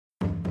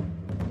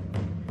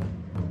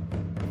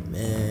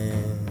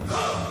And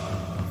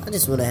I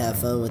just want to have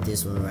fun with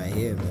this one right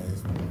here, man.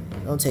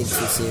 Don't take it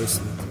too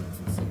seriously.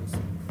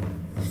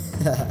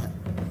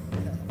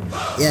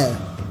 Yeah.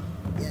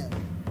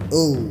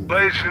 Ooh.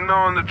 Blazing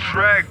on the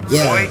track,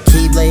 Yeah, boy.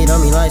 Keyblade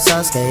on me like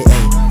SASUKE,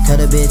 ayy. Cut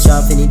a bitch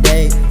off any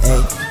day, ayy.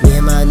 Me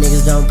and my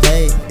niggas don't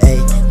play, ayy.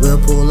 We'll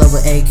pull up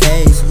with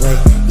AKs, wait,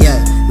 yeah.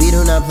 We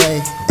do not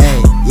play, ayy,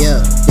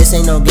 yeah. This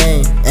ain't no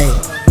game, ayy.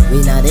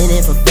 We not in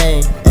it for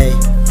fame, ayy.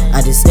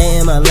 I just stay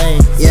in my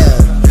lane, yeah.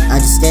 I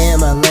just stay in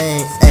my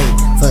lane, ayy.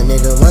 Fuck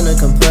nigga wanna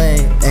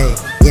complain, ayy,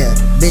 yeah.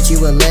 Bitch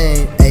you a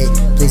lame, ayy.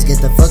 Please get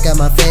the fuck out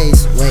my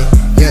face, wait,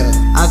 yeah.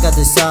 I got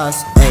the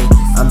sauce, ayy.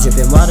 I'm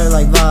dripping water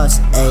like Voss,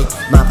 ayy.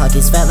 My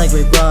pockets fat like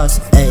Rick Ross,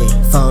 ayy.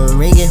 Phone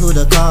ringing, who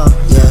to call,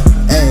 yeah,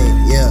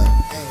 ayy,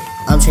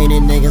 yeah. I'm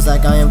training niggas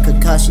like I am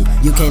Kakashi.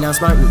 You can't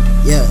outsmart me,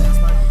 yeah.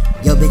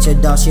 Yo bitch a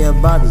doll, she a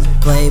Barbie.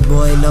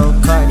 Playboy, no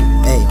Cardi,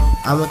 ayy.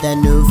 I want that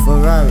new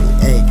Ferrari,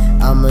 ayy.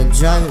 I'ma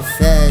drive it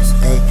fast,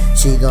 ayy.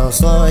 She gon'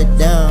 slow it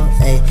down,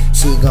 ayy.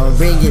 She gon'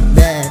 bring it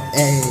back,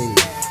 ayy,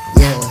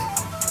 yeah.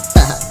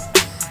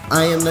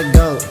 I am the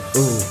GOAT,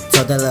 ooh.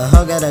 Told that little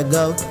hoe gotta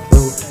go,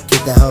 ooh.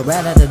 Kick that hoe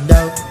right out the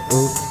door,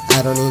 ooh.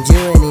 I don't need you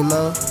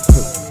anymore,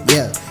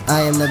 yeah.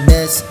 I am the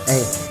best,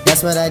 ayy.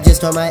 That's what I just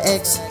told my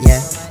ex,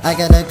 yeah. I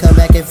gotta come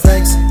back and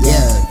flex,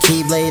 yeah.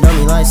 Keyblade on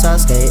me like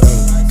SASUKE,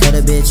 ayy. Cut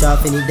a bitch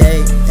off any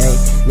day, ayy.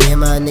 Me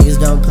and my niggas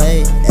don't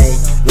play, ayy.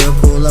 We'll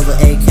pull over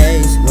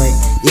AKs, wait,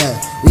 yeah.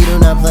 We do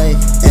not play,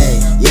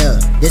 ayy,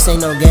 yeah. This ain't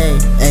no game,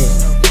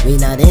 ayy. We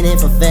not in it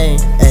for fame,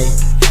 ayy.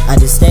 I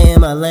just stay in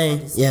my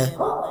lane, yeah.